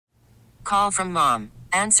Call from mom.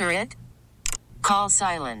 Answer it. Call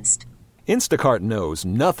silenced. Instacart knows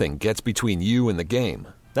nothing gets between you and the game.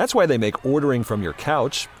 That's why they make ordering from your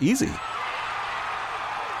couch easy.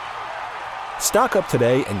 Stock up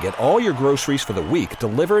today and get all your groceries for the week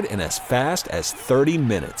delivered in as fast as 30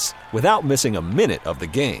 minutes without missing a minute of the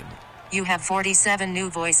game. You have 47 new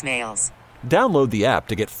voicemails. Download the app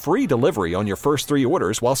to get free delivery on your first 3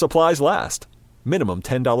 orders while supplies last. Minimum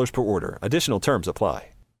 $10 per order. Additional terms apply.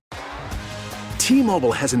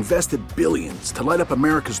 T-Mobile has invested billions to light up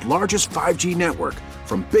America's largest 5G network,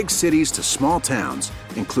 from big cities to small towns,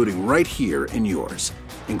 including right here in yours.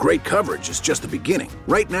 And great coverage is just the beginning.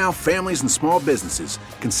 Right now, families and small businesses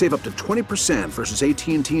can save up to 20% versus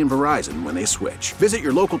AT&T and Verizon when they switch. Visit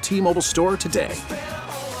your local T-Mobile store today.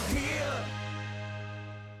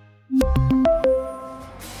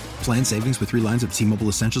 Plan savings with 3 lines of T-Mobile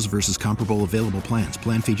Essentials versus comparable available plans.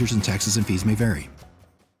 Plan features and taxes and fees may vary.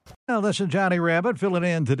 Now, listen, Johnny Rabbit filling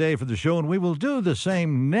in today for the show, and we will do the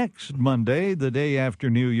same next Monday, the day after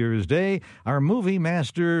New Year's Day. Our movie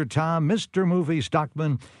master, Tom, Mr. Movie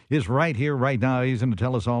Stockman, is right here, right now. He's going to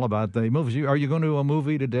tell us all about the movies. Are you going to a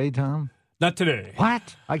movie today, Tom? Not today.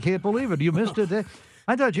 What? I can't believe it. You missed it.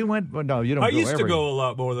 I thought you went. Well, no, you don't. I used to go a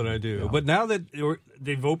lot more than I do, but now that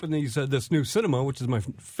they've opened this new cinema, which is my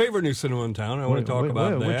favorite new cinema in town, I want to talk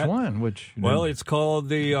about that. Which one? Well, it's called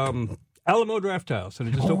the Alamo Drafthouse, and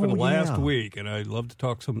it just opened last week, and I'd love to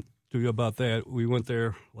talk to you about that. We went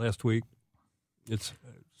there last week. It's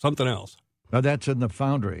something else. Now, that's in the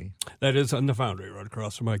Foundry. That is in the Foundry, right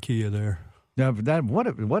across from IKEA there. Now, what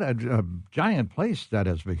a giant place that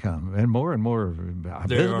has become, and more there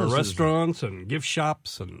businesses. are restaurants and gift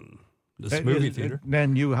shops and this movie theater.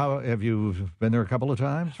 And have you been there a couple of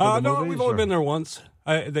times? No, we've only been there once.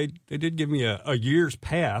 They did give me a year's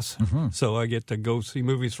pass, so I get to go see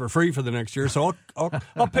movies for free for the next year. So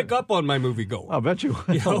I'll pick up on my movie going. I'll bet you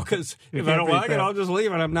will. Because if I don't like it, I'll just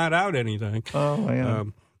leave and I'm not out anything. Oh, yeah.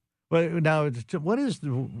 Well, now,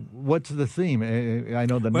 what's the theme? I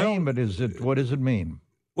know the name, but what does it mean?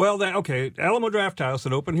 Well, Alamo Drafthouse.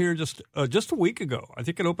 It opened here just a week ago. I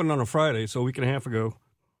think it opened on a Friday, so a week and a half ago.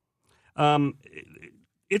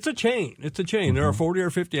 It's a chain. Mm-hmm. There are 40 or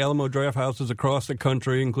 50 Alamo Drafthouses across the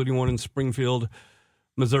country, including one in Springfield,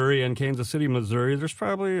 Missouri, and Kansas City, Missouri. There's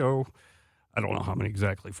probably, I don't know how many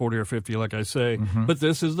exactly, 40 or 50, like I say. Mm-hmm. But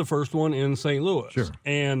this is the first one in St. Louis. Sure.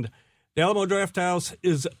 And the Alamo Drafthouse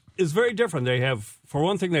is very different. They have, for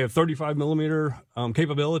one thing, they have 35 millimeter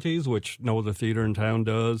capabilities, which no other theater in town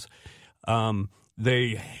does.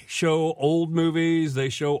 They show old movies. They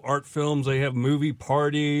show art films. They have movie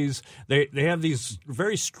parties. They have these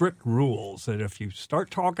very strict rules that if you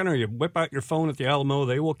start talking or you whip out your phone at the Alamo,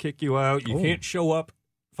 they will kick you out. You can't show up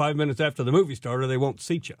 5 minutes after the movie started. They won't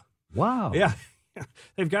seat you. Wow. Yeah.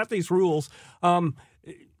 They've got these rules,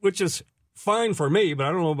 which is fine for me, but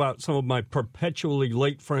I don't know about some of my perpetually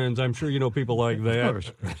late friends. I'm sure you know people like that. Of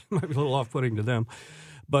course. Might be a little off-putting to them.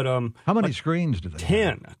 But how many screens do they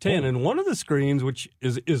have? 10. And one of the screens, which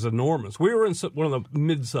is enormous. We were in one of the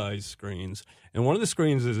mid-sized screens, and one of the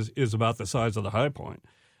screens is about the size of the High Point.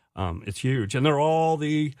 It's huge. And they're all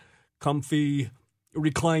the comfy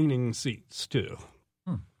reclining seats, too.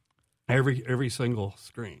 Every single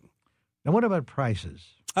screen. Now, what about prices?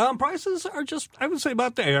 Prices are just, I would say,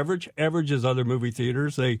 about the average. Average as other movie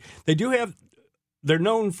theaters. They're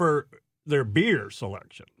known for their beer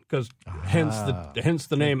selection. Because hence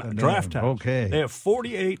the name Drafthouse. Okay. They have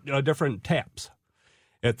 48 different taps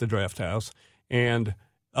at the Drafthouse, and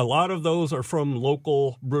a lot of those are from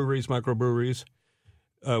local breweries, microbreweries,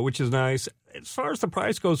 which is nice. As far as the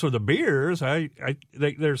price goes for the beers,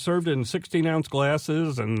 they're served in 16-ounce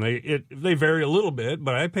glasses, and they vary a little bit.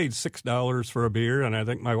 But I paid $6 for a beer, and I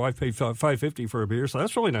think my wife paid $5.50 for a beer, so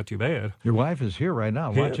that's really not too bad. Your wife is here right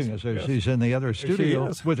now watching us. Yes. She's in the other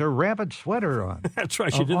studio with her rabbit sweater on. That's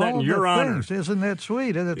right. She did that in your honor. Isn't that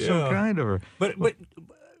sweet? That's so kind of her. But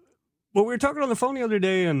we were talking on the phone the other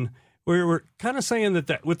day, and we were kind of saying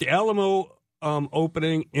that with the Alamo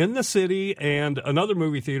opening in the city and another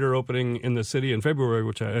movie theater opening in the city in February,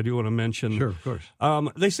 which I do want to mention. Sure, of course.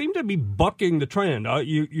 They seem to be bucking the trend.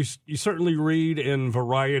 You certainly read in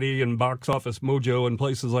Variety and Box Office Mojo and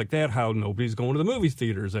places like that how nobody's going to the movie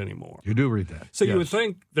theaters anymore. You do read that. So you would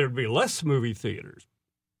think there'd be less movie theaters.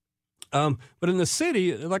 But in the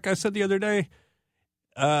city, like I said the other day,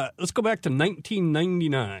 let's go back to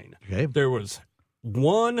 1999. Okay. There was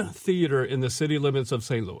one theater in the city limits of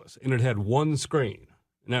St. Louis, and it had one screen,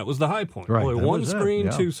 and that was the High Point. Right, only one screen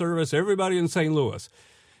to service everybody in St. Louis.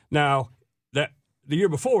 Now, the year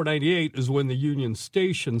before, 98, is when the Union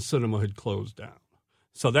Station Cinema had closed down.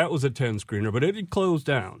 So that was a 10-screener, but it had closed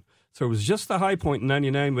down. So it was just the High Point in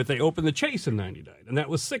 99, but they opened the Chase in 99, and that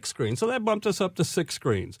was 6 screens. So that bumped us up to 6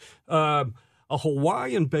 screens. A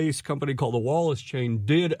Hawaiian-based company called the Wallace Chain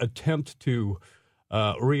did attempt to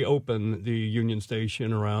reopen the Union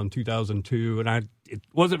Station around 2002, and it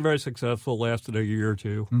wasn't very successful, lasted a year or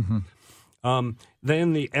two.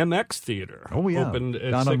 Then the MX Theater opened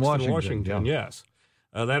at down 6th in Washington, yeah. yes.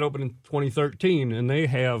 That opened in 2013, and they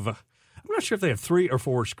have, I'm not sure if they have 3 or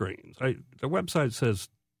 4 screens. Their website says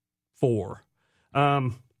 4.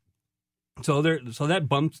 So that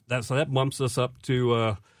bumps us up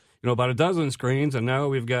to about a dozen screens, and now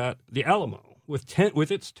we've got the Alamo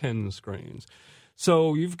with its 10 screens.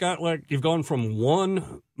 So you've gone from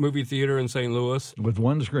one movie theater in St. Louis with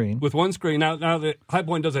one screen. Now the High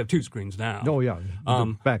Point does have 2 screens now. Oh yeah,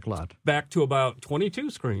 the back lot. Back to about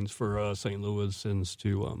 22 screens for St. Louisans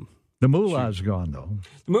to. The Moolah's gone though.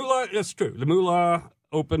 The Moolah, that's true. The Moolah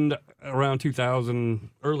opened around 2000,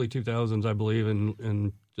 early 2000s, I believe,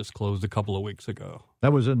 and just closed a couple of weeks ago.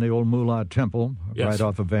 That was in the old Moolah Temple, yes. right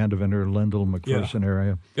off of Vandeventer, Lendell, McPherson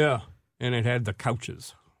area. Yeah, and it had the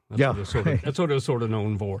couches. That's what it was sort of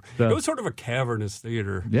known for. It was sort of a cavernous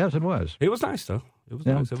theater. Yes, it was. It was nice, though. It was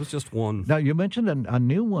nice. It was just one. Now, you mentioned a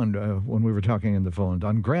new one when we were talking on the phone,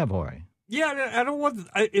 on Gravois. Yeah, I don't want.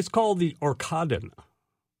 It's called the Arkaden.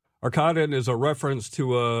 Arkaden is a reference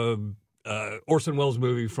to a Orson Welles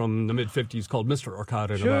movie from the mid-'50s called Mr.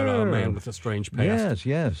 Arkaden, about a man with a strange past.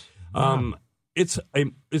 Yes. It's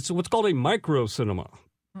what's called a micro cinema.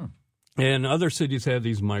 And other cities have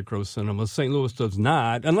these micro cinemas. St. Louis does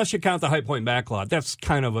not, unless you count the High Point backlot. That's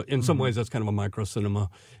kind of in some ways, that's kind of a micro cinema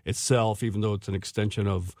itself, even though it's an extension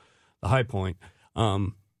of the High Point.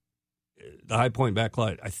 The High Point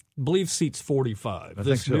backlot, I believe, seats 45.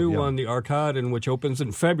 This new one, the Arkaden, which opens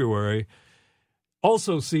in February,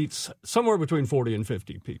 also seats somewhere between 40 and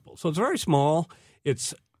 50 people. So it's very small.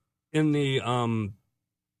 It's in the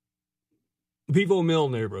Bevo Mill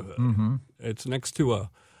neighborhood. Mm-hmm. It's next to a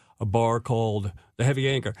bar called the Heavy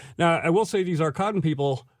Anchor. Now, I will say these Arkaden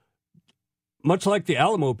people, much like the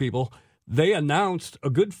Alamo people, they announced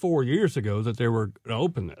a good 4 years ago that they were going to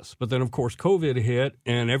open this. But then, of course, COVID hit,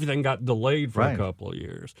 and everything got delayed for a couple of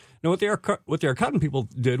years. Now, what the Arkaden people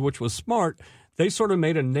did, which was smart, they sort of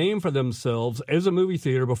made a name for themselves as a movie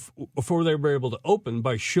theater before they were able to open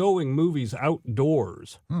by showing movies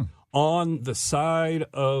outdoors on the side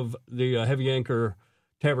of the Heavy Anchor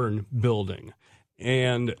Tavern building.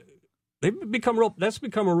 And that's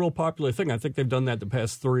become a real popular thing. I think they've done that the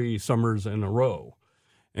past 3 summers in a row.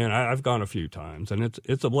 And I've gone a few times, and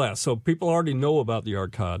it's a blast. So people already know about the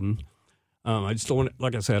Arkaden. I just don't want,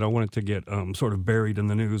 like I said, I want it to get sort of buried in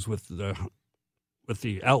the news with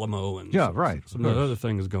the Alamo and some other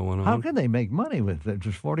things going on. How can they make money with it?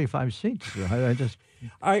 Just 45 seats.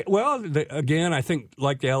 I think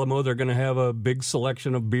like the Alamo, they're going to have a big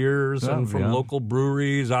selection of beers from local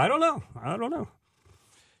breweries. I don't know.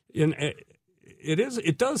 And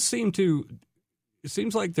it does seem to. It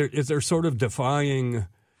seems like they're sort of defying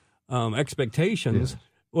expectations. Yes.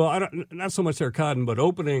 Well, not so much their Arkaden, but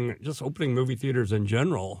opening movie theaters in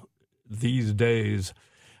general these days.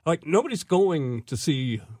 Like, nobody's going to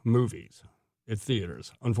see movies at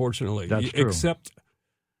theaters, unfortunately. That's true.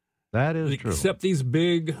 That is true. Except these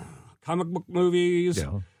big comic book movies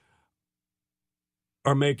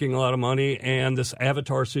are making a lot of money, and this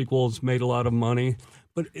Avatar sequel has made a lot of money.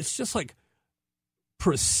 But it's just like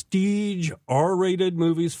prestige R-rated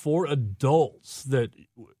movies for adults that,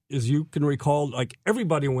 as you can recall, like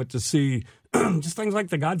everybody went to see just things like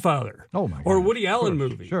The Godfather or Woody Allen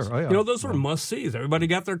movies. Sure. Oh, yeah. Those were must-sees. Everybody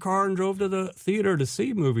got their car and drove to the theater to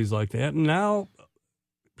see movies like that. And now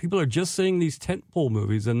people are just seeing these tentpole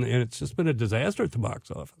movies, and it's just been a disaster at the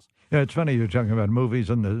box office. Yeah, it's funny you're talking about movies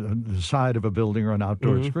on the side of a building or an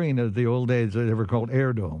outdoor screen. In the old days, they were called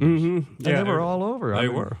air domes. And they were all over. They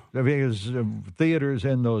were. Because theaters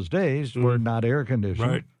in those days were not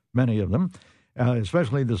air-conditioned, many of them,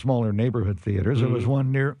 especially the smaller neighborhood theaters. There was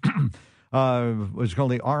one near, it was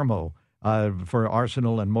called the Armo. For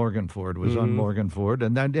Arsenal and Morganford. It was on Morganford,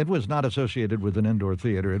 and it was not associated with an indoor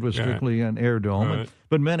theater. It was strictly an air dome,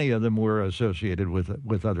 but many of them were associated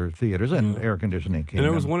with other theaters, and air conditioning came in. And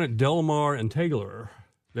there was one at Del Mar and Taylor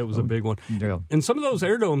that was a big one. Yeah. And some of those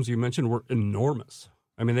air domes you mentioned were enormous.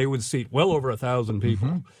 I mean, they would seat well over 1,000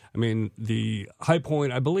 people. I mean, the High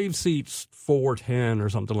Point, I believe, seats 410 or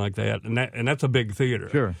something like that, and that's a big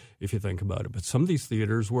theater, if you think about it. But some of these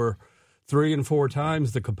theaters were 3 and 4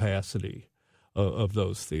 times the capacity of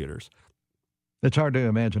those theaters. It's hard to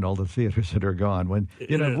imagine all the theaters that are gone. When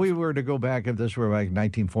if we were to go back, if this were like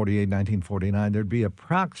 1948, 1949, there'd be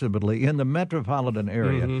approximately in the metropolitan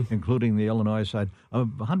area, including the Illinois side,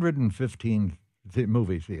 115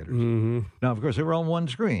 movie theaters. Now, of course, they were on one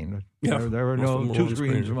screen. Yeah, there were no two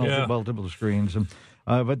screens, multiple screens, and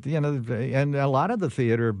but and a lot of the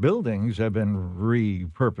theater buildings have been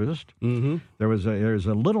repurposed. There's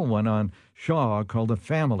a little one on Shaw called the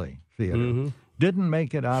Family Theater. Didn't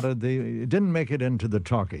make it into the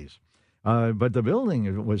talkies. But the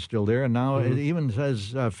building was still there, and now it even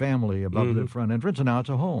says family above the front entrance, and now it's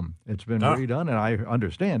a home. It's been redone, and I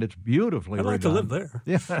understand it's beautifully redone. I'd like to live there.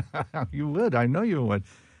 Yeah, you would. I know you would.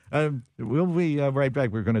 We'll be right back.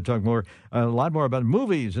 We're going to talk a lot more about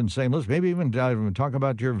movies in St. Louis, maybe even talk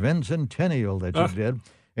about your Vincentennial that you did.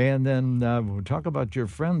 And then we'll talk about your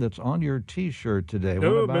friend that's on your T-shirt today.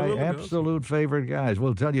 One of my absolute favorite guys.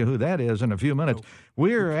 We'll tell you who that is in a few minutes.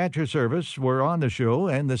 We're at your service. We're on the show,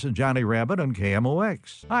 and this is Johnny Rabbit on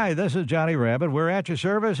KMOX. Hi, this is Johnny Rabbit. We're at your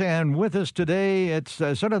service, and with us today, it's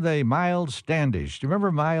sort of the Miles Standish. Do you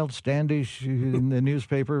remember Miles Standish in the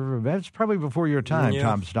newspaper? That's probably before your time,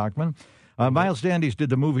 Tom Stockman. Miles Standish did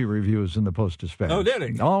the movie reviews in the Post-Dispatch. Oh, did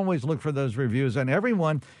he? Always look for those reviews, and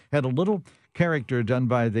everyone had a little character done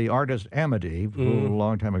by the artist Amity, who a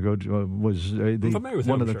long time ago was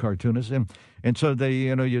one of the cartoonists. And so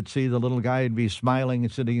you'd see the little guy would be smiling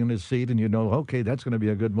and sitting in his seat, and you'd know, okay, that's going to be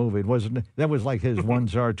a good movie. That was like his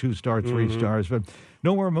 1-star, 2-star, 3 stars. But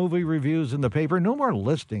no more movie reviews in the paper, no more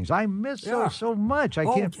listings. I miss those so much. I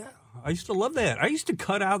can't. Yeah. I used to love that. I used to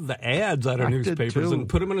cut out the ads out of newspapers and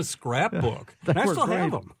put them in a scrapbook. And I still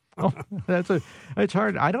have them. It's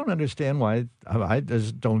hard. I don't understand why. I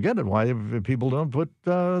just don't get it. Why people don't put,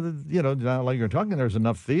 like you're talking, there's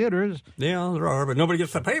enough theaters. Yeah, there are, but nobody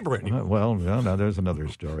gets the paper anymore. Well, no, there's another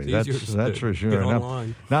story. That's for sure.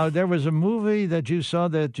 Now, there was a movie that you saw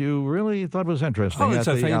that you really thought was interesting. Oh, it's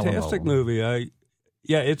a fantastic movie.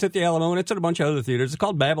 It's at the Alamo, and it's at a bunch of other theaters. It's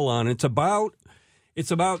called Babylon. It's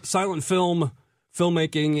about silent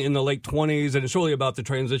filmmaking in the late 20s, and it's really about the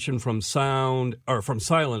transition from silent,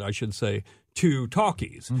 I should say, to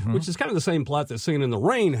talkies, which is kind of the same plot that Singing in the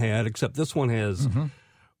Rain had, except this one has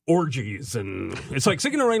orgies, and it's like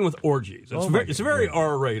Singing in the Rain with orgies. It's very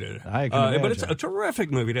R-rated. I can imagine. But it's a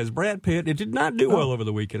terrific movie. It has Brad Pitt. It did not do well over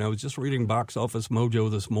the weekend. I was just reading Box Office Mojo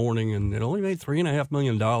this morning, and it only made $3.5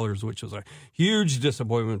 million, which was a huge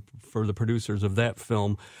disappointment for the producers of that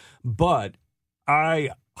film. But I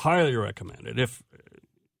highly recommend it. If,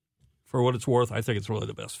 for what it's worth, I think it's really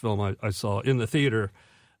the best film I saw in the theater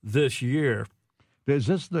this year. Is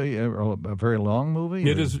this a very long movie?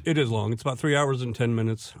 It is long. It's about 3 hours and 10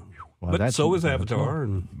 minutes. Well, but so is Avatar.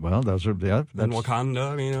 And those are that's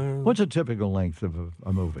Wakanda. What's a typical length of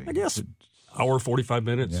a movie? I guess hour 45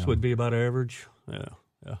 minutes would be about average. Yeah.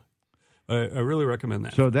 I really recommend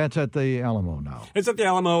that. So that's at the Alamo now. It's at the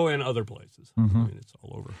Alamo and other places. I mean, it's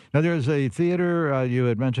all over. Now, there's a theater you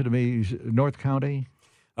had mentioned to me, North County?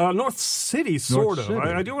 North City, sort of.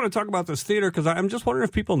 I do want to talk about this theater because I'm just wondering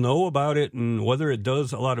if people know about it and whether it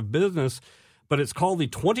does a lot of business. But it's called the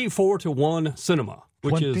 24-to-1 Cinema,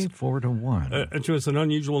 which 24-to-1. Which is an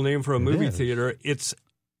unusual name for a movie theater. It's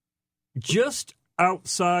just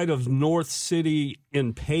outside of North City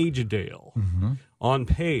in Pagedale on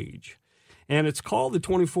Page. And it's called the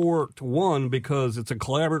 24-to-1 because it's a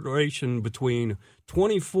collaboration between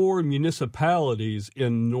 24 municipalities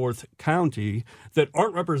in North County that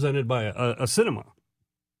aren't represented by a cinema.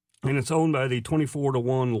 And it's owned by the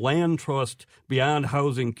 24-to-1 Land Trust Beyond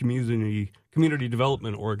Housing Community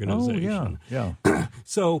Development Organization. Oh, yeah.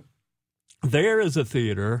 So there is a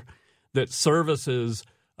theater that services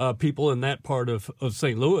people in that part of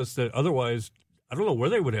St. Louis that otherwise, I don't know where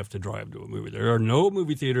they would have to drive to a movie. There are no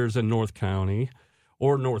movie theaters in North County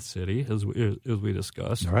or North City, as we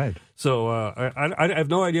discussed. All right. So I have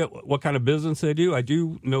no idea what kind of business they do. I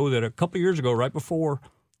do know that a couple of years ago, right before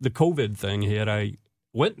the COVID thing hit, I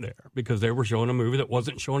went there because they were showing a movie that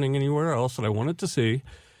wasn't showing anywhere else that I wanted to see.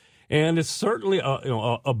 And it's certainly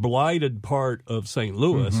a blighted part of St.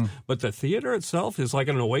 Louis, but the theater itself is like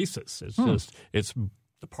an oasis. It's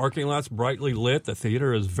the parking lot's brightly lit. The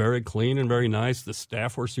theater is very clean and very nice. The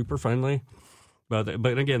staff were super friendly. But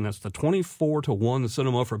again, that's the 24-to-1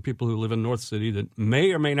 cinema for people who live in North City that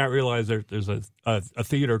may or may not realize there's a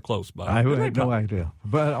theater close by. I had no idea.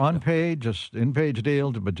 But on Page, just in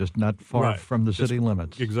Pagedale, but just not far from the city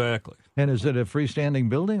limits. Exactly. And is it a freestanding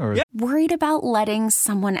building or? Yeah. Worried about letting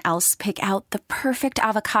someone else pick out the perfect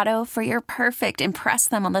avocado for your perfect impress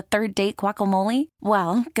them on the third date guacamole?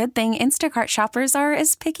 Well, good thing Instacart shoppers are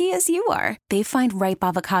as picky as you are. They find ripe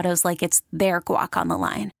avocados like it's their guac on the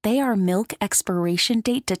line. They are milk expiration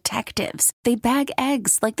date detectives. They bag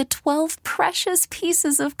eggs like the 12 precious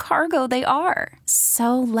pieces of cargo they are.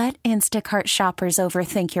 So let Instacart shoppers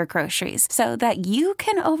overthink your groceries so that you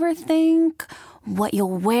can overthink what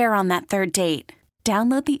you'll wear on that third date.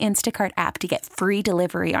 Download the Instacart app to get free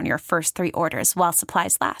delivery on your first 3 orders while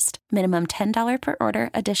supplies last. Minimum $10 per order.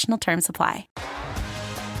 Additional terms apply.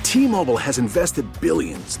 T-Mobile has invested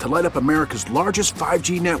billions to light up America's largest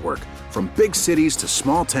 5G network, from big cities to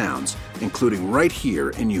small towns, including right here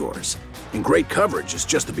in yours. And great coverage is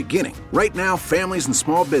just the beginning. Right now, families and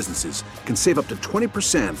small businesses can save up to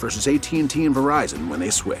 20% versus AT&T and Verizon when they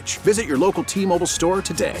switch. Visit your local T-Mobile store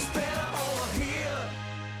today.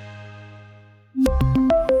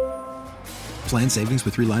 Plan savings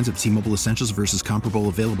with 3 lines of T-Mobile Essentials versus comparable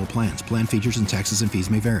available plans. Plan features and taxes and fees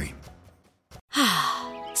may vary.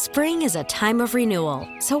 Spring is a time of renewal,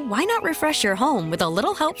 so why not refresh your home with a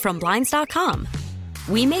little help from Blinds.com?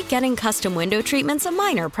 We make getting custom window treatments a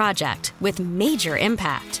minor project with major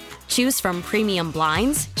impact. Choose from premium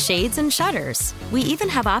blinds, shades, and shutters. We even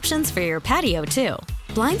have options for your patio, too.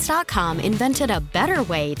 Blinds.com invented a better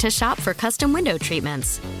way to shop for custom window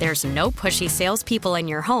treatments. There's no pushy salespeople in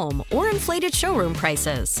your home or inflated showroom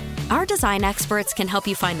prices. Our design experts can help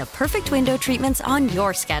you find the perfect window treatments on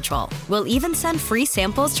your schedule. We'll even send free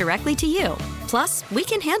samples directly to you. Plus, we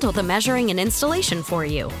can handle the measuring and installation for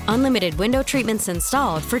you. Unlimited window treatments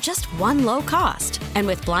installed for just one low cost. And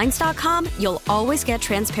with Blinds.com, you'll always get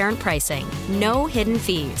transparent pricing. No hidden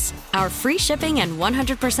fees. Our free shipping and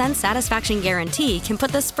 100% satisfaction guarantee can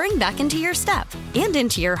put the spring back into your step and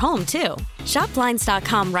into your home, too. Shop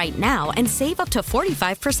Blinds.com right now and save up to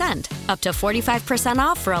 45%. Up to 45%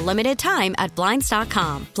 off for a limited time at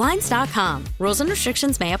Blinds.com. Blinds.com. Rules and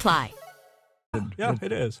restrictions may apply. Yeah,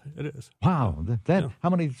 it is. It is. Wow. That How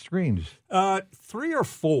many screens? 3 or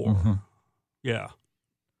 4. Mm-hmm. Yeah.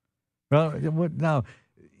 Well, now,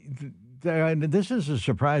 this is a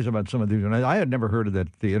surprise about some of these. I had never heard of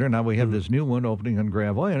that theater. Now we have this new one opening on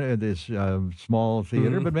Gravois, this small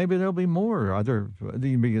theater, but maybe there'll be more.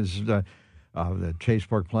 Because the Chase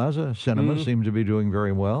Park Plaza Cinema seem to be doing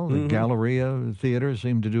very well. The Galleria Theater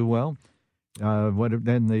seem to do well.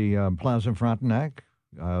 Then the Plaza Frontenac?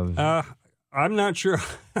 I'm not sure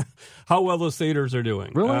how well those theaters are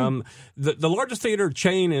doing. Really? The largest theater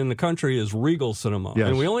chain in the country is Regal Cinema. Yes.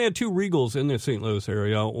 And we only had 2 Regals in the St. Louis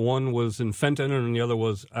area. One was in Fenton and the other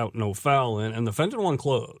was out in O'Fallon. And the Fenton one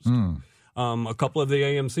closed. A couple of the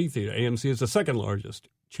AMC theaters. AMC is the second largest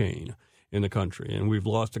chain in the country. And we've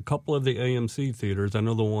lost a couple of the AMC theaters. I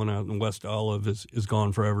know the one out in West Olive is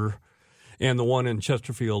gone forever. And the one in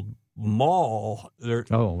Chesterfield Mall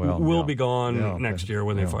will be gone next year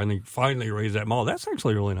when they finally raise that mall. That's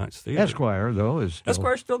actually a really nice theater. Esquire, though, is still...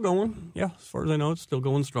 Esquire's still going. Yeah, as far as I know, it's still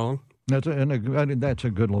going strong. That's a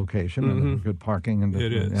good location and good parking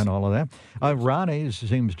and all of that. Ronnie's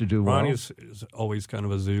seems to do well. Ronnie's is always kind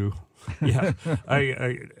of a zoo. Yeah,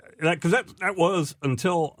 because that was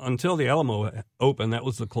until the Alamo opened. That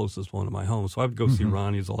was the closest one to my home, so I'd go see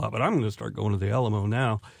Ronnie's a lot. But I'm going to start going to the Alamo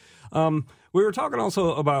now. We were talking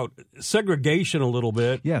also about segregation a little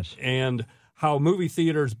bit, yes, and how movie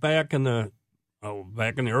theaters back in the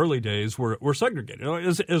early days were segregated,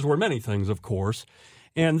 as were many things, of course.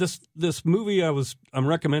 And this movie I'm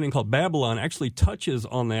recommending called Babylon actually touches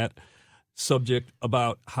on that subject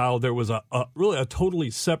about how there was a totally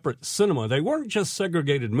separate cinema. They weren't just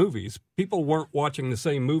segregated movies. People weren't watching the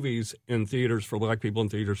same movies in theaters for black people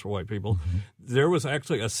and theaters for white people. There was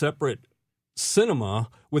actually a separate cinema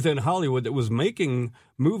within Hollywood that was making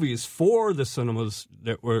movies for the cinemas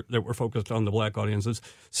that were focused on the black audiences,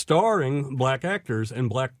 starring black actors and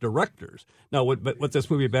black directors. Now, what this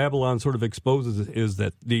movie Babylon sort of exposes is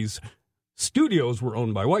that these studios were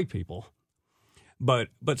owned by white people. But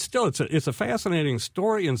still, it's a fascinating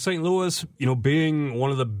story. In St. Louis, being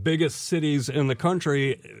one of the biggest cities in the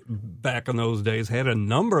country back in those days, had a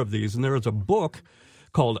number of these. And there was a book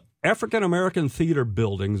called African American Theater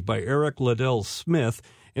Buildings by Eric Liddell Smith,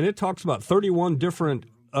 and it talks about 31 different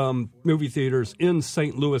movie theaters in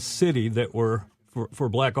St. Louis City that were for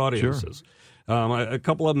black audiences. Sure. A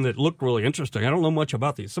couple of them that looked really interesting. I don't know much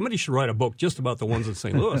about these. Somebody should write a book just about the ones in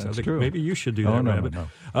St. Louis. I think true. Maybe you should do that, Rabbit.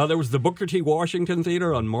 No. There was the Booker T. Washington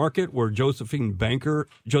Theater on Market, where Josephine Baker,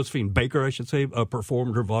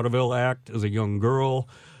 performed her vaudeville act as a young girl.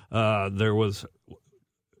 There was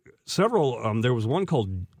several. There was one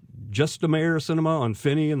called Just a Mayor Cinema on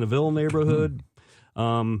Finney in the Ville neighborhood.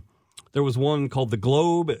 There was one called the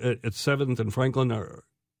Globe at 7th and Franklin,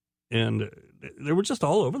 and they were just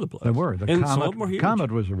all over the place. They were. The and some of them were huge.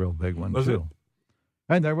 Comet was a real big one, Was too.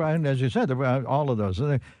 And there were, and as you said, there were all of those,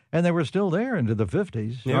 and they were still there into the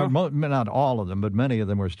 50s. Yeah. Not all of them, but many of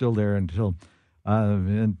them were still there until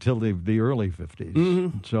the early 50s.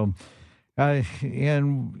 Mm-hmm. So,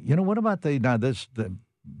 and what about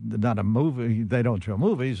not a movie? They don't show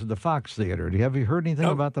movies. The Fox Theater. Have you heard anything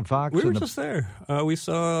about the Fox? We were just there. We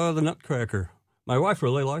saw The Nutcracker. My wife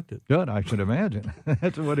really liked it. Good, I should imagine.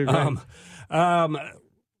 That's what it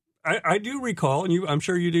I do recall, and I'm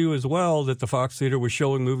sure you do as well, that the Fox Theater was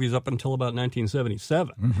showing movies up until about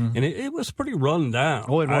 1977, and it was pretty run down.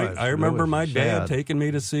 Oh, it was. I remember my sad. dad taking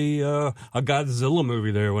me to see a Godzilla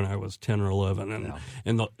movie there when I was 10 or 11,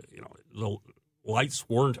 and the lights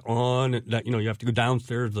weren't on. You have to go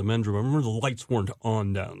downstairs to the men's room. I remember the lights weren't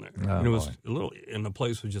on down there, and it was a little, and the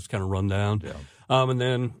place was just kind of run down. Yeah. And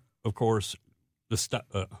then, of course, what's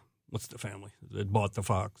the family that bought the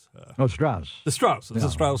Fox? Strauss. The Strauss. Yeah. The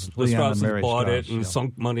Strausses Leon and Mary bought it Strauss, and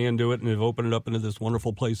sunk money into it, and they've opened it up into this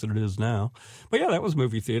wonderful place that it is now. But yeah, that was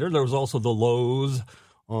movie theater. There was also the Lowe's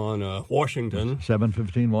on Washington.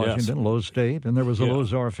 715 Washington, Yes. Lowe's State, and there was a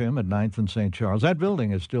Lowe's Orpheum at 9th and St. Charles. That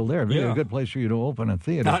building is still there. It'd be a good place for you to open a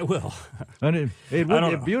theater. I will. And it would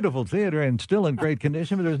be a beautiful theater and still in great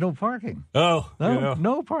condition, but there's no parking.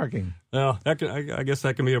 No parking. No, I guess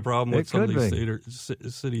that can be a problem with some of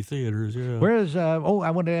these city theaters. Yeah. Whereas, I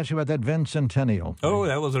wanted to ask you about that Vincentennial. Oh,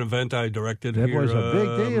 that was an event I directed That here. was a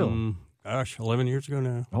big deal. 11 years ago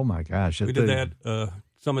now. Oh, my gosh. We did that,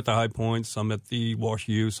 some at the High Point, some at the Wash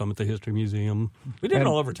U, some at the History Museum. We did it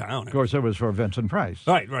all over town. Of course, it was for Vincent Price.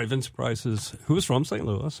 Right. Vincent Price who was from St.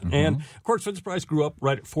 Louis. And, of course, Vincent Price grew up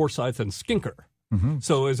right at Forsyth and Skinker.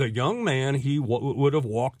 So as a young man, he would have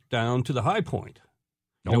walked down to the High Point.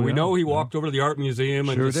 We know he walked over to the Art Museum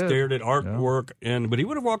and just stared at artwork, but he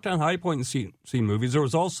would have walked down High Point and seen movies. There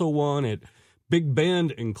was also one at Big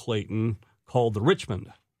Bend in Clayton called the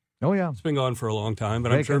Richmond. Oh, yeah. It's been gone for a long time,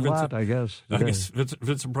 but I'm sure Vincent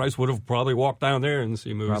Price would have probably walked down there and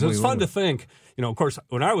see movies. It's fun to think. Of course,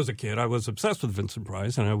 when I was a kid, I was obsessed with Vincent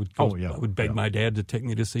Price, and I would beg my dad to take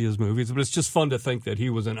me to see his movies. But it's just fun to think that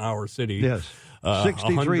he was in our city. Yes.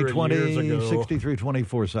 6320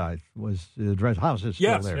 Forsyth was the address. House is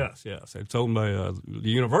still there. Yes. It's owned by the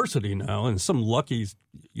university now, and some lucky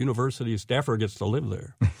university staffer gets to live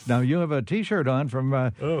there. Now, you have a T-shirt on from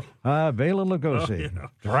Bela Lugosi.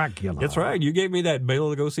 Dracula. That's right. You gave me that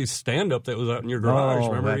Bela Lugosi stand-up that was out in your garage.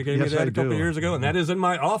 Remember you gave me that a couple of years ago? And that is in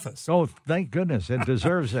my office. Oh, thank goodness. It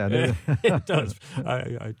deserves that. It does.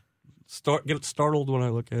 I get startled when I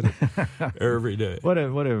look at it every day. I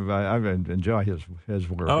enjoy his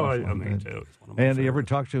work. Oh, I mean, too. And you ever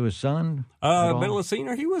talk to his son? Bela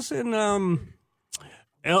Sr., he was in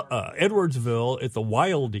Edwardsville at the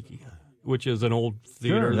Wildie, which is an old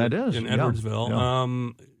theater in Edwardsville.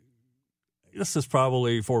 Yeah. This is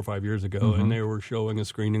probably 4 or 5 years ago, and they were showing a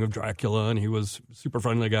screening of Dracula, and he was a super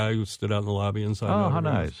friendly guy who stood out in the lobby and signed how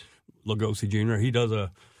nice. Lugosi Jr. He does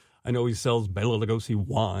I know he sells Bela Lugosi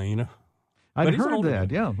wine. I've heard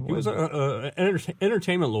that, yeah. He was an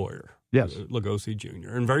entertainment lawyer. Yes. Lugosi Jr.,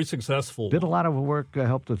 and very successful. Did a lot of work,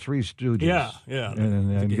 helped the Three Stooges. Yeah.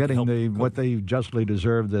 And getting what they justly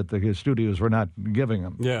deserved that the studios were not giving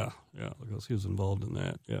them. Yeah. Lugosi was involved in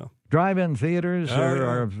that, yeah. Drive-in theaters,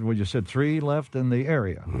 or you said 3 left in the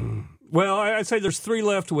area? Well, I'd say there's 3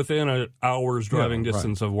 left within an hour's driving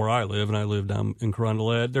distance of where I live, and I live down in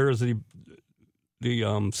Carondelet. There is the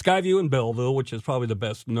Skyview in Belleville, which is probably the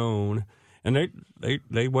best known, and they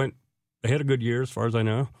had a good year as far as I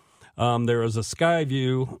know. There is a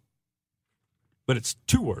Skyview, but it's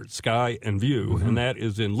 2 words, Sky and View, and that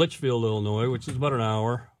is in Litchfield, Illinois, which is about an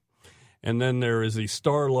hour. And then there is the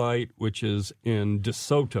Starlight, which is in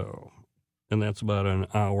DeSoto, and that's about an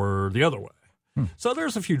hour the other way. So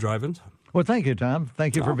there's a few drive-ins. Well, thank you, Tom.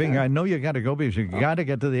 Thank you for being here. I know you got to go because you got to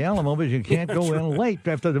get to the Alamo, because you can't go in late.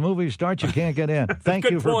 After the movie starts, you can't get in.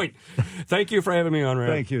 Good point. Thank you for having me on,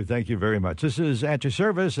 Rab. Thank you very much. This is At Your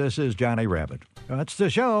Service. This is Johnny Rabbit. That's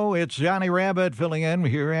the show. It's Johnny Rabbit filling in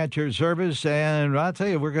here at your service. And I'll tell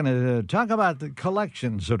you, we're going to talk about the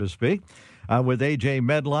collection, so to speak, with A.J.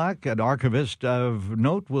 Medlock, an archivist of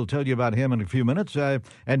note. We'll tell you about him in a few minutes.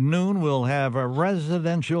 At noon, we'll have a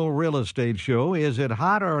residential real estate show. Is it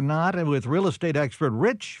hot or not? And with real estate expert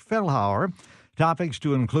Rich Fellhauer. Topics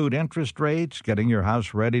to include interest rates, getting your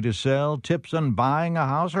house ready to sell, tips on buying a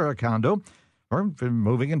house or a condo, or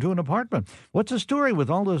moving into an apartment. What's the story with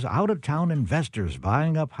all those out-of-town investors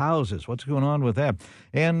buying up houses? What's going on with that?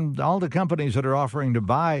 And all the companies that are offering to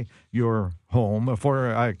buy your home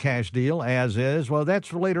for a cash deal as is. Well,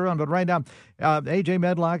 that's later on. But right now, A.J.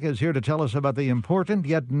 Medlock is here to tell us about the important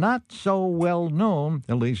yet not so well-known,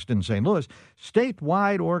 at least in St. Louis,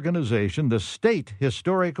 statewide organization, the State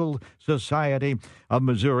Historical Society of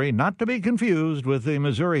Missouri, not to be confused with the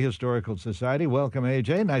Missouri Historical Society. Welcome,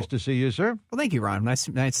 A.J. Nice to see you, sir. Well, thank you, Ron. Nice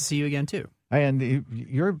to see you again, too. And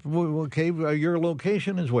your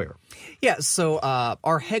location is where? Yeah, so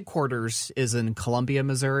our headquarters is in Columbia,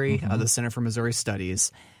 Missouri, the Center for Missouri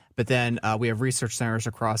Studies. But then we have research centers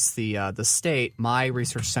across the state. My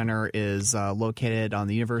research center is located on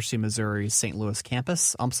the University of Missouri St. Louis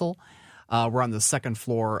campus, UMSL. We're on the second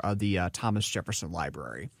floor of the Thomas Jefferson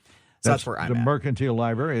Library. So that's where I'm at. The Mercantile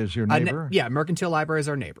Library is your neighbor? Yeah, Mercantile Library is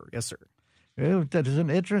our neighbor. Yes, sir. That is an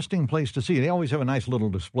interesting place to see. They always have a nice little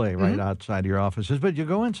display right outside your offices. But you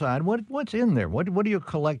go inside. What's in there? What do you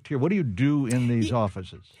collect here? What do you do in these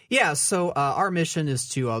offices? Yeah, so our mission is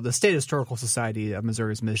to the State Historical Society of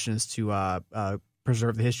Missouri's mission is to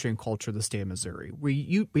preserve the history and culture of the state of Missouri.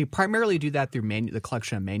 We primarily do that through the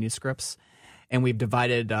collection of manuscripts, and we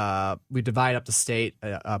divide up the state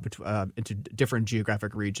into different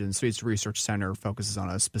geographic regions. So each research center focuses on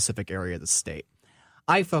a specific area of the state.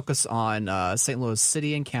 I focus on St. Louis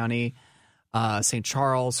City and County, St.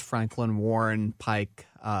 Charles, Franklin, Warren, Pike,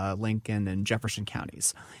 Lincoln, and Jefferson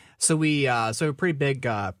counties. So we a pretty big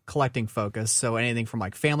collecting focus. So anything from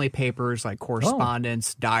like family papers, like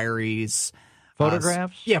correspondence, diaries,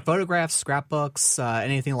 photographs. Photographs, scrapbooks,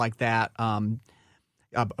 anything like that.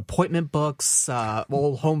 Appointment books,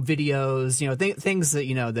 old home videos. Things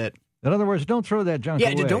that that. In other words, don't throw that junk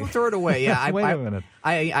away. Yeah, don't throw it away. Yeah, Wait a minute.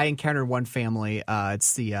 I encountered one family.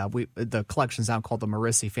 It's the collection's now called the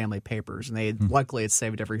Marissi Family Papers, and luckily it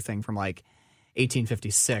saved everything from like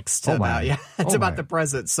 1856 to about the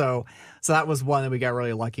present. So that was one that we got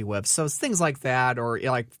really lucky with. So it's things like that, or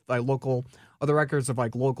like local, or the records of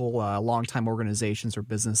like local longtime organizations or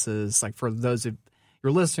businesses. Like for those of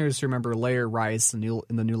your listeners who remember Larry Rice in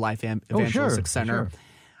the New Life Evangelistic Center, sure.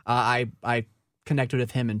 I connected with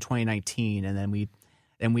him in 2019, and then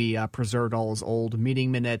we preserved all his old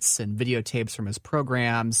meeting minutes and videotapes from his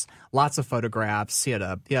programs, lots of photographs. He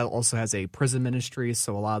also has a prison ministry,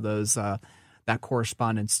 so a lot of those that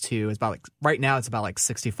correspondence too is about right now it's about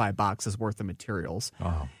 65 boxes worth of materials.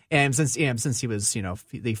 Oh. And since he was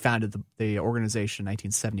they founded the organization in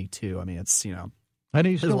 1972. I mean it's and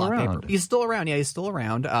he's still around. He's still around. Yeah, he's still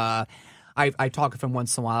around. I talk with him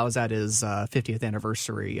once in a while. I was at his 50th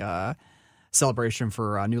anniversary celebration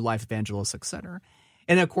for New Life Evangelistic Center.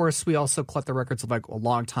 And of course, we also collect the records of like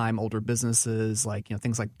long-time older businesses, like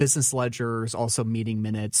things like business ledgers, also meeting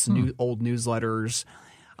minutes, old newsletters.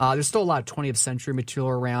 There's still a lot of 20th century material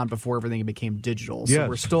around before everything became digital. So yes.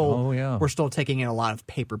 we're still taking in a lot of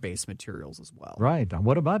paper-based materials as well. Right.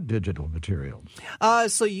 What about digital materials?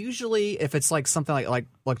 So usually, if it's like something like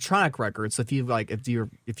electronic records, if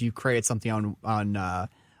you create something on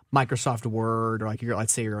Microsoft Word, or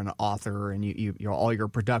let's say you're an author and you all your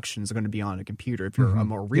productions are going to be on a computer. If you're a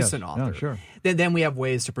more recent author, sure. then we have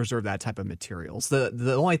ways to preserve that type of materials.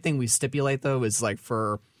 The only thing we stipulate though is like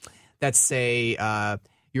for, let's say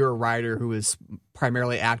you're a writer who is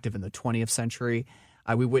primarily active in the 20th century.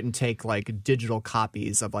 We wouldn't take like digital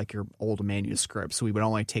copies of like your old manuscripts. So we would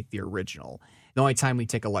only take the original. The only time we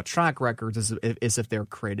take electronic records is if they're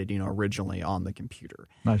created, originally on the computer.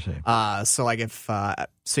 I see.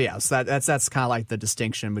 So that's kind of like the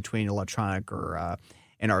distinction between electronic or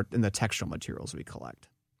in the textual materials we collect.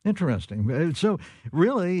 Interesting. So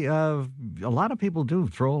really, a lot of people do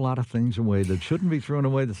throw a lot of things away that shouldn't be thrown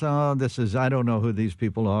away. I don't know who these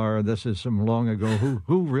people are. This is some long ago.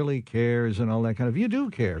 Who really cares and all that kind of. You do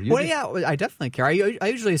care. Yeah, I definitely care. I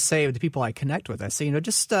usually say to the people I connect with, I say,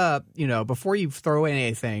 just before you throw away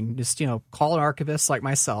anything, just call an archivist like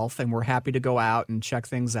myself, and we're happy to go out and check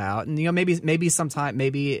things out. And maybe sometime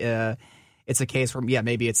it's a case where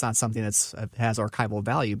maybe it's not something that's has archival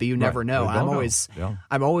value, but you never know. I'm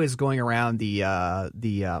always going around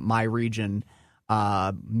the my region,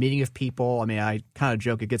 meeting with people. I mean, I kind of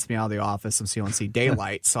joke it gets me out of the office so you don't see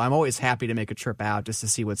daylight. So I'm always happy to make a trip out just to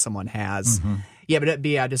see what someone has. Mm-hmm. Yeah,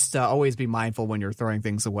 but always be mindful when you're throwing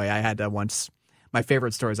things away. I had my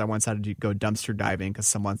favorite story is I once had to go dumpster diving because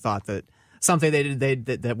someone thought that something they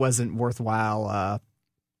did that wasn't worthwhile.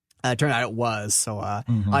 It turned out it was. So I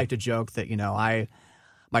like to joke that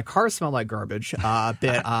my car smelled like garbage, but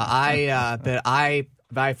I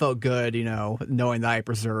I felt good, knowing that I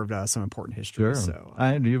preserved some important history. Sure. So,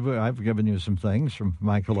 I've given you some things from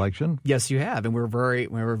my collection. Yes, you have, and we're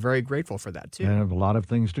very grateful for that too. And have a lot of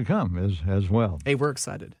things to come as well. Hey, we're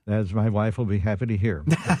excited. As my wife will be happy to hear.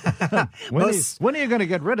 When are you going to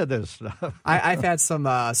get rid of this stuff? I've had some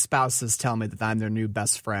spouses tell me that I'm their new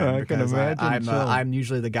best friend. I can imagine. I'm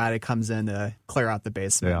usually the guy that comes in to clear out the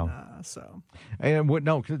basement. And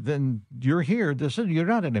then you're here. You're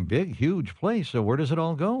not in a big, huge place. So where does it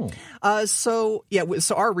all go? So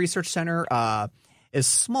our research center is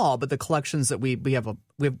small, but the collections that we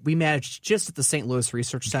manage just at the St. Louis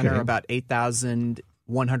Research Center about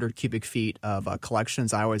 8,100 cubic feet of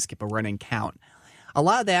collections. I always keep a running count. A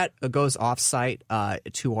lot of that goes offsite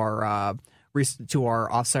to our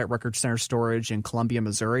offsite record center storage in Columbia,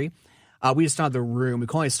 Missouri. We just don't have the room. We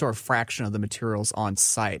can only store a fraction of the materials on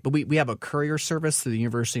site. But we have a courier service through the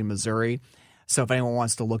University of Missouri. So if anyone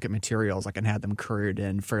wants to look at materials, I can have them couriered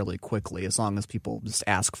in fairly quickly as long as people just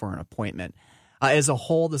ask for an appointment. As a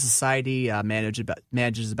whole, the Society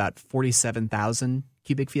manages about 47,000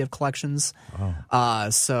 cubic feet of collections. Wow.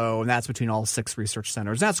 And that's between all 6 research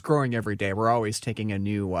centers. That's growing every day. We're always taking in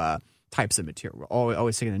new types of material. We're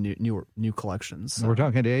always taking in new collections. So. We're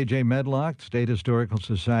talking to A.J. Medlock, State Historical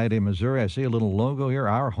Society of Missouri. I see a little logo here,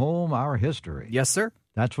 Our Home, Our History. Yes, sir.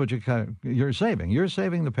 That's what you're saving. You're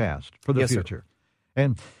saving the past for the future. Sir.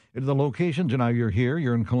 And the locations, now you're here,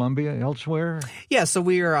 you're in Columbia, elsewhere? Yeah, so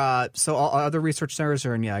all other research centers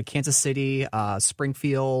are in Kansas City,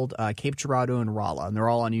 Springfield, Cape Girardeau, and Rolla, and they're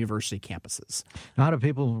all on university campuses. How do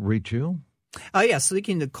people reach you? So you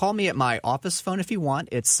can call me at my office phone if you want.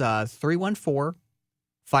 It's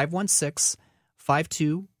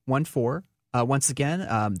 314-516-5214. Once again,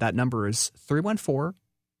 that number is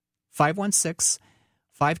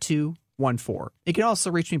 314-516-5214. You can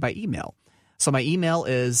also reach me by email. So my email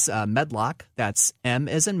is Medlock, that's M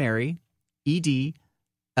as in Mary, EDLOCKA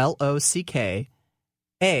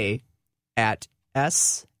at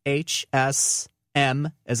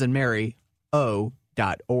SHSM as in Mary,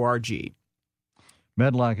 O.org.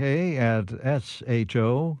 Medlock A at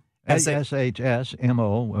SHSMO,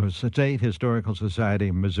 State Historical Society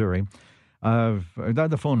of Missouri.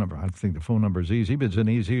 The phone number, I think the phone number is easy, but it's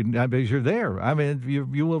because you're there. I mean,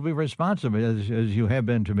 you will be responsive as you have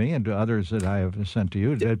been to me and to others that I have sent to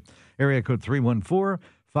you. Area code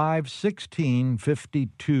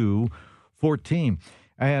 314-516-5214.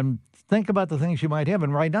 And think about the things you might have.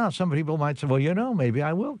 And right now, some people might say, well, maybe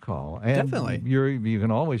I will call. And definitely. You can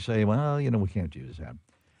always say, well, we can't use that.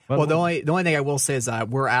 Well, the only thing I will say is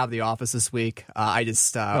we're out of the office this week. I'm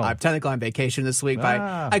technically on vacation this week, but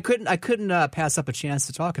I couldn't pass up a chance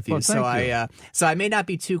to talk with you. Well, so I may not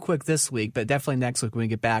be too quick this week, but definitely next week when we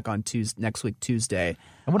get back on Tuesday.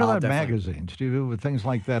 And what about magazines? Do you do things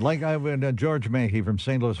like that? Like George Mackey from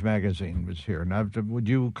St. Louis Magazine was here. Now, would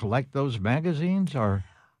you collect those magazines or?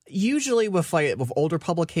 Usually with older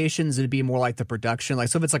publications, it'd be more like the production. Like,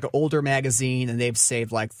 so if it's like an older magazine and they've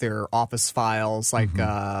saved like their office files, like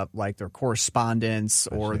their correspondence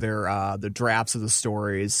or their the drafts of the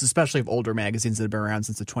stories, especially of older magazines that have been around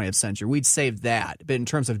since the 20th century, we'd save that. But in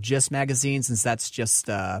terms of just magazines, since that's just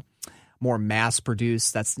more mass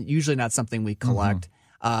produced, that's usually not something we collect.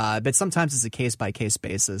 But sometimes it's a case-by-case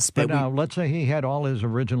basis. But now, let's say he had all his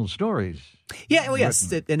original stories. Yeah, well,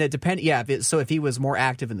 yes, and it depends. Yeah, so if he was more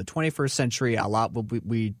active in the 21st century,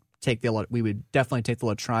 we would definitely take the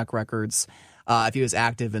electronic records. If he was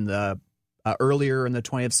active in the earlier in the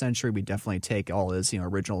 20th century, we definitely take all his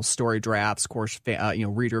original story drafts,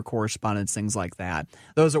 reader correspondence, things like that.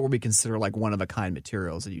 Those are what we consider like one-of-a-kind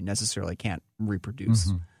materials that you necessarily can't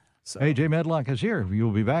reproduce. So. A.J. Medlock is here.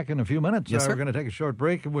 You'll be back in a few minutes. Yes, sir. We're going to take a short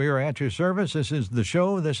break. We are at your service. This is the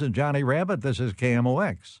show. This is Johnny Rabbit. This is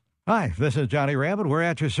KMOX. Hi, this is Johnny Rabbit. We're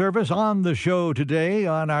at your service on the show today.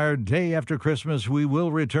 On our day after Christmas, we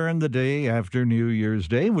will return the day after New Year's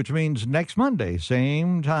Day, which means next Monday.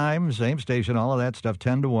 Same time, same station, all of that stuff,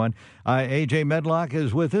 10 to 1. A.J. Medlock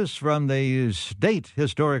is with us from the State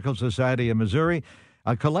Historical Society of Missouri.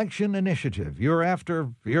 A collection initiative. You're after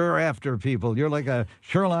people. You're like a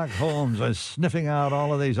Sherlock Holmes, sniffing out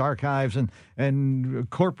all of these archives and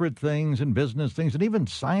corporate things and business things and even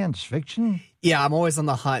science fiction. Yeah, I'm always on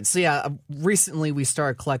the hunt. So yeah, recently we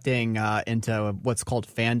started collecting into what's called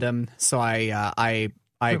fandom. So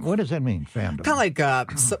what does that mean, fandom? Kind of like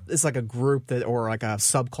it's like a group that or like a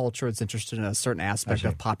subculture that's interested in a certain aspect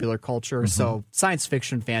of popular culture. So science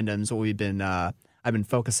fiction fandom is what I've been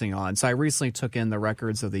focusing on. So I recently took in the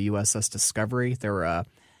records of the USS Discovery. They were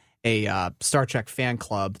a Star Trek fan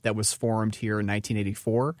club that was formed here in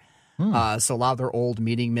 1984. So a lot of their old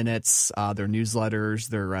meeting minutes, their newsletters,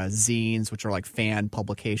 their zines, which are like fan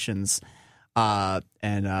publications,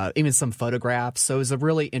 and even some photographs. So it was a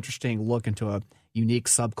really interesting look into a unique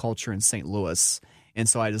subculture in St. Louis. And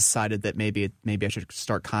so I decided that maybe I should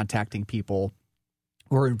start contacting people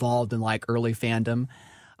who are involved in like early fandom.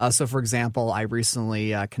 So, for example, I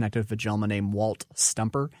recently connected with a gentleman named Walt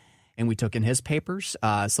Stumper, and we took in his papers.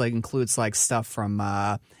 So it includes like stuff from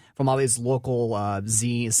all these local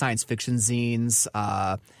science fiction zines.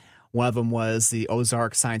 One of them was the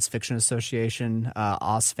Ozark Science Fiction Association,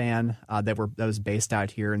 OSFAN, that was based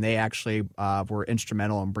out here, and they actually were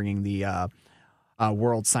instrumental in bringing the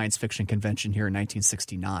World Science Fiction Convention here in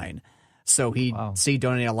 1969. So he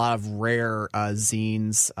donated a lot of rare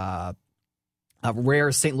zines,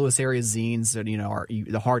 rare St. Louis area zines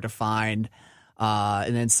that are hard to find,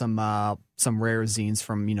 and then some rare zines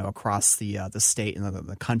from across the state and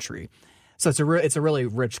the country. So it's a really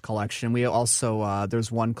rich collection. We also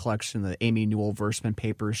there's one collection, the Amy Newell Versman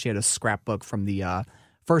papers. She had a scrapbook from the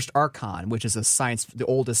first Archon, which is the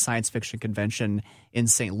oldest science fiction convention in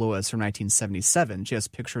St. Louis from 1977. She has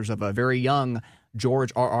pictures of a very young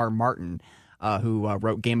George R.R. Martin, who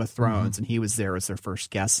wrote Game of Thrones, and he was there as their first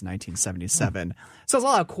guest in 1977. So there's a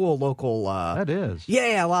lot of cool local. That is,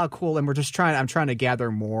 yeah, a lot of cool, and I'm trying to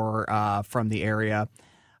gather more from the area.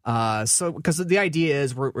 So because the idea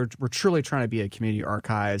is we're truly trying to be a community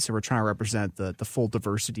archive, so we're trying to represent the full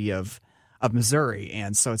diversity of Missouri,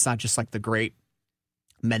 and so it's not just like the great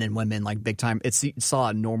men and women like big time. It's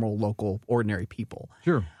saw normal, local, ordinary people.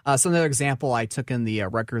 Sure. So another example, I took in the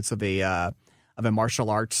records of a martial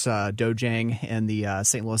arts dojang in the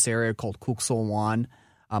St. Louis area called Kuksul Wan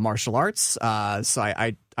Martial Arts. So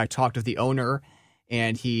I talked with the owner,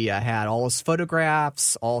 and he had all his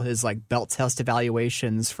photographs, all his like belt test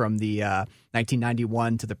evaluations from the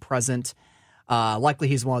 1991 to the present. Luckily,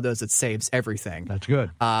 he's one of those that saves everything. That's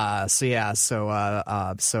good.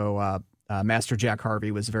 Master Jack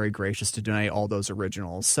Harvey was very gracious to donate all those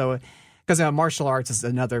originals. So, because martial arts is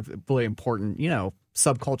another really important,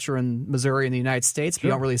 subculture in Missouri and the United States, but you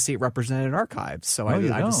don't really see it represented in archives. So I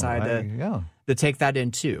decided to take that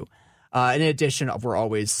in too. In addition, we're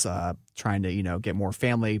always trying to, get more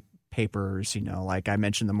family papers, like I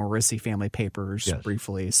mentioned the Morrissey family papers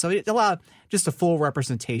briefly. So it allowed just a full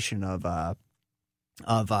representation of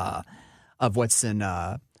what's in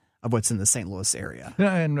the St. Louis area.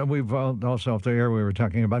 Yeah, and we've also off the air we were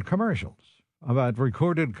talking about commercials, about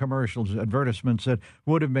recorded commercials, advertisements that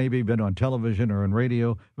would have maybe been on television or on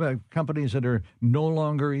radio, companies that are no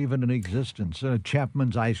longer even in existence.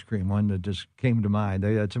 Chapman's Ice Cream, one that just came to mind.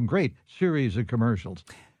 They had some great series of commercials.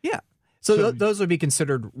 Yeah. So those would be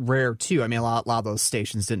considered rare, too. I mean, a lot of those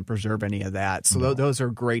stations didn't preserve any of that. So those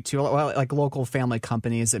are great, too. Like local family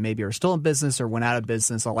companies that maybe are still in business or went out of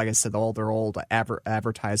business. Like I said, all their old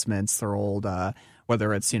advertisements, their old,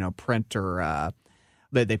 whether it's, print or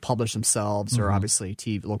they publish themselves, or obviously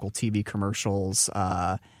local TV commercials,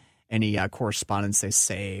 any correspondence they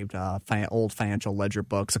saved, old financial ledger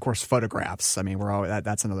books, of course, photographs. I mean,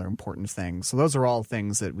 that's another important thing. So those are all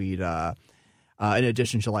things that we'd in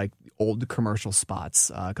addition to like old commercial spots,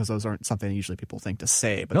 because those aren't something usually people think to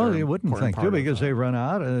say. But no, they wouldn't think to, because they run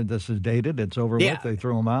out. This is dated. It's over with. They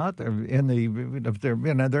throw them out.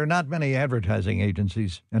 There are not many advertising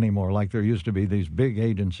agencies anymore like there used to be. These big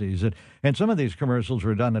agencies, and some of these commercials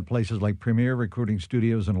were done at places like Premier Recording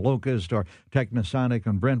Studios in Locust or Technosonic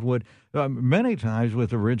in Brentwood. Many times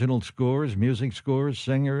with original scores, music scores,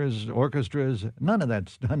 singers, orchestras. None of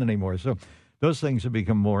that's done anymore. So those things have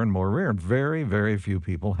become more and more rare. Very, very few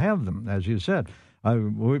people have them, as you said.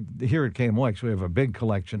 Here at KMOX, we have a big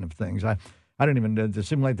collection of things. I don't even, it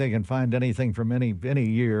seems like they can find anything from any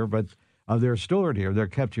year, but they're stored here. They're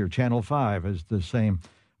kept here. Channel 5 is the same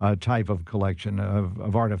type of collection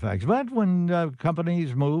of artifacts. But when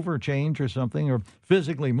companies move or change or something, or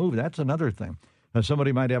physically move, that's another thing.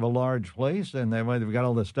 Somebody might have a large place, and they've got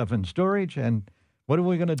all this stuff in storage, and what are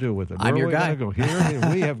we going to do with it? I'm your guy. Go? Here,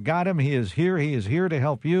 we have got him. He is here. He is here to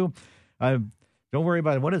help you. Don't worry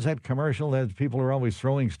about it. What is that commercial that people are always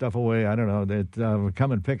throwing stuff away? I don't know. That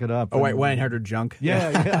come and pick it up. Oh, wait, 1-800 junk.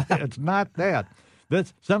 Yeah. It's not that.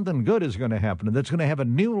 That's something good is going to happen. That's going to have a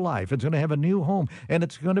new life. It's going to have a new home, and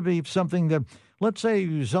it's going to be something that, let's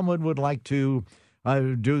say, someone would like to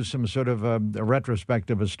do some sort of a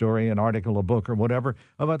retrospective, a story, an article, a book, or whatever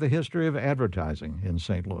about the history of advertising in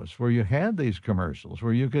St. Louis, where you had these commercials,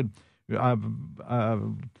 where you could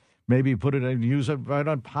maybe put it and use it right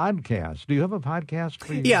on podcasts. Do you have a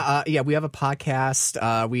podcast? Yeah, we have a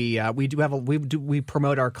podcast. We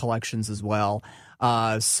promote our collections as well.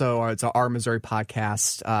 So it's our Missouri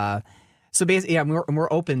podcast. So basically, yeah,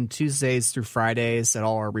 we're open Tuesdays through Fridays at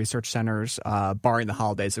all our research centers, barring the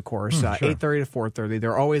holidays, of course. Sure. 8:30 to 4:30.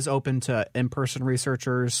 They're always open to in-person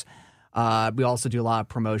researchers. We also do a lot of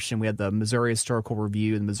promotion. We have the Missouri Historical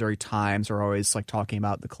Review and the Missouri Times are always like talking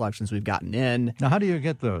about the collections we've gotten in. Now, how do you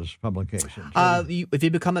get those publications? If you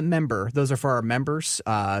become a member, those are for our members.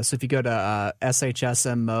 So if you go to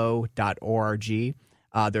shsmo.org,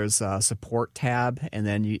 there's a support tab, and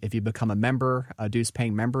then if you become a member, a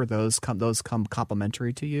dues-paying member, those come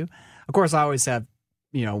complimentary to you. Of course, I always have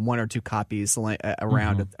 1 or 2 copies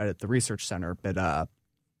around at the research center, but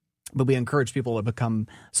we encourage people to become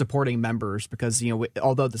supporting members because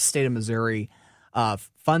although the state of Missouri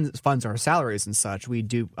funds our salaries and such, we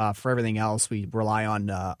do for everything else we rely on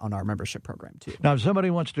our membership program too. Now, if somebody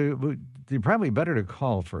wants to, you're probably better to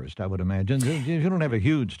call first, I would imagine. You don't have a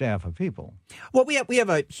huge staff of people. Well, we have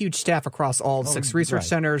a huge staff across all 6 research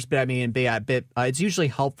centers, but I mean, it's usually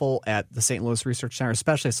helpful at the St. Louis Research Center,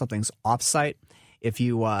 especially if something's offsite. If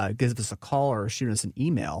you give us a call or shoot us an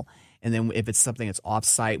email. And then if it's something that's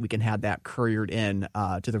off-site, we can have that couriered in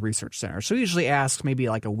to the research center. So we usually ask maybe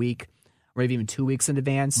like a week or maybe even 2 weeks in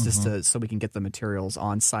advance so we can get the materials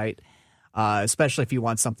on site, especially if you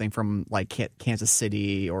want something from like Kansas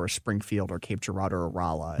City or Springfield or Cape Girardeau or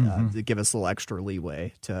Rolla to give us a little extra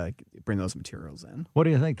leeway to bring those materials in. What do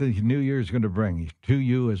you think the new year is going to bring to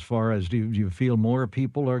you as far as do you feel more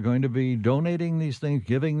people are going to be donating these things,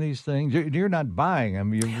 giving these things? You're not buying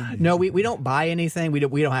them. No, we don't buy anything. We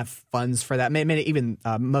don't have funds for that. Even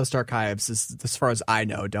most archives, as far as I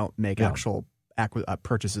know, don't make actual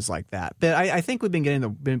purchases like that. But I think we've been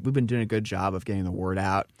doing a good job of getting the word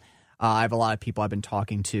out. I have a lot of people I've been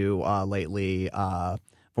talking to lately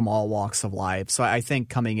from all walks of life. So I think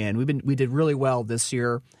coming in, we did really well this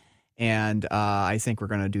year, and I think we're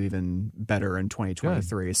going to do even better in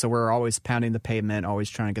 2023. Good. So we're always pounding the pavement, always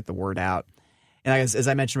trying to get the word out. And as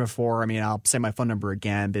I mentioned before, I mean, I'll say my phone number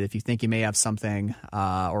again, but if you think you may have something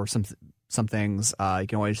or some things, you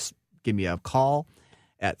can always give me a call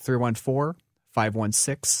at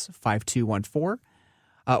 314-516-5214.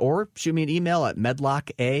 Or shoot me an email at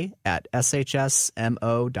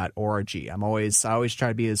medlocka@shsmo.org. I always try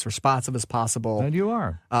to be as responsive as possible. And you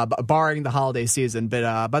are, barring the holiday season. But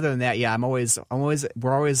other than that, yeah, we're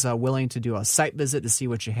always willing to do a site visit to see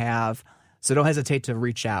what you have. So don't hesitate to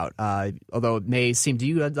reach out. Although it may seem to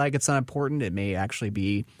you like it's unimportant, it may actually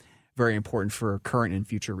be very important for current and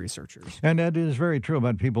future researchers. And that is very true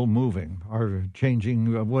about people moving or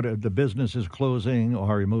changing what the business is closing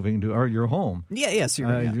or moving to or your home. Yes, you're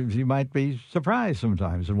right. You might be surprised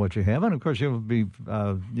sometimes in what you have, and of course you'll be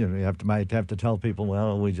you might have to tell people,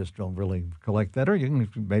 well, we just don't really collect that, or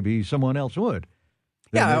maybe someone else would.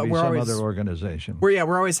 We're always other organization.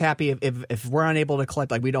 We're always happy if we're unable to collect.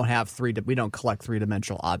 Like we don't collect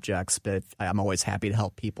 3-dimensional objects, but I'm always happy to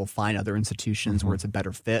help people find other institutions where it's a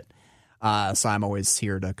better fit. So I'm always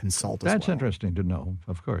here to consult. That's interesting to know,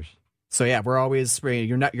 of course. So yeah, we're always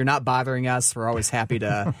you're not bothering us. We're always happy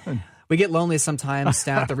to. We get lonely sometimes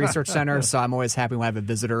down at the research center, so I'm always happy when I have a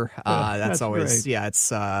visitor. That's always great.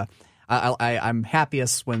 It's. I'm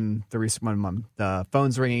happiest when the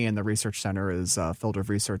phone's ringing and the research center is filled with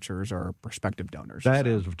researchers or prospective donors. That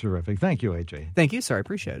is terrific. Thank you, AJ. Thank you, sir. I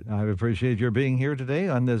appreciate it. I appreciate your being here today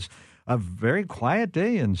on this a very quiet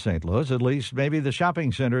day in St. Louis. At least maybe the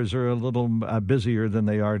shopping centers are a little busier than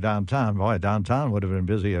they are downtown. Boy, downtown would have been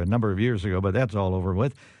busy a number of years ago, but that's all over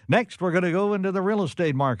with. Next, we're going to go into the real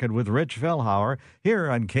estate market with Rich Fellhauer here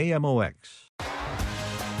on KMOX.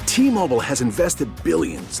 T-Mobile has invested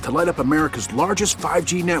billions to light up America's largest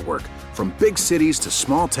 5G network, from big cities to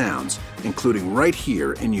small towns, including right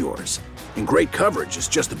here in yours. And great coverage is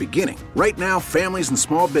just the beginning. Right now, families and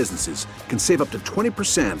small businesses can save up to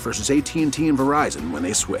 20% versus AT&T and Verizon when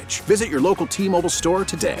they switch. Visit your local T-Mobile store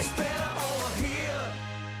today.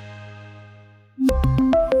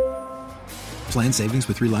 Plan savings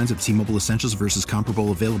with 3 lines of T-Mobile Essentials versus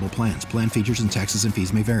comparable available plans. Plan features and taxes and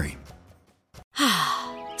fees may vary.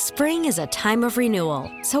 Spring is a time of renewal,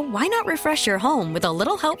 so why not refresh your home with a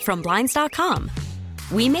little help from Blinds.com?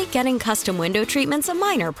 We make getting custom window treatments a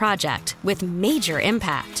minor project with major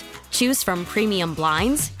impact. Choose from premium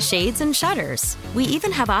blinds, shades, and shutters. We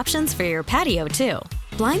even have options for your patio, too.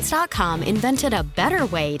 Blinds.com invented a better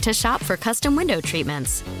way to shop for custom window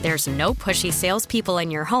treatments. There's no pushy salespeople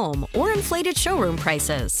in your home or inflated showroom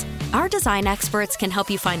prices. Our design experts can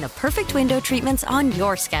help you find the perfect window treatments on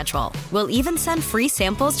your schedule. We'll even send free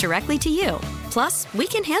samples directly to you. Plus, we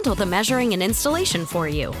can handle the measuring and installation for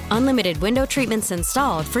you. Unlimited window treatments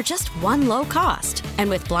installed for just one low cost. And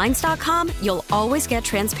with Blinds.com, you'll always get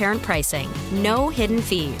transparent pricing. No hidden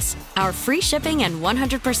fees. Our free shipping and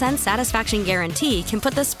 100% satisfaction guarantee can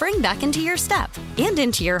put the spring back into your step and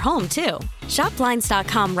into your home, too. Shop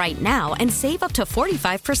Blinds.com right now and save up to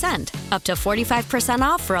 45%. Up to 45%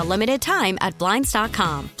 off for a limited time at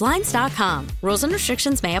Blinds.com. Blinds.com. Rules and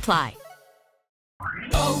restrictions may apply.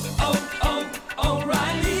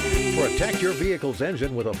 O'Reilly. Protect your vehicle's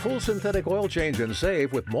engine with a full synthetic oil change and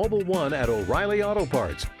save with Mobil 1 at O'Reilly Auto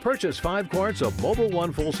Parts. Purchase 5 quarts of Mobil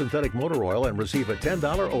 1 full synthetic motor oil and receive a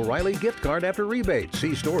 $10 O'Reilly gift card after rebate.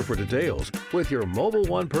 See store for details. With your Mobil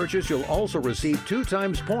 1 purchase, you'll also receive 2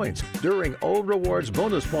 times points during O Rewards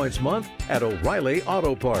Bonus Points Month at O'Reilly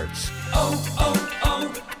Auto Parts.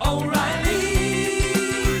 O'Reilly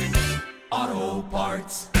Auto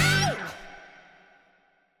Parts.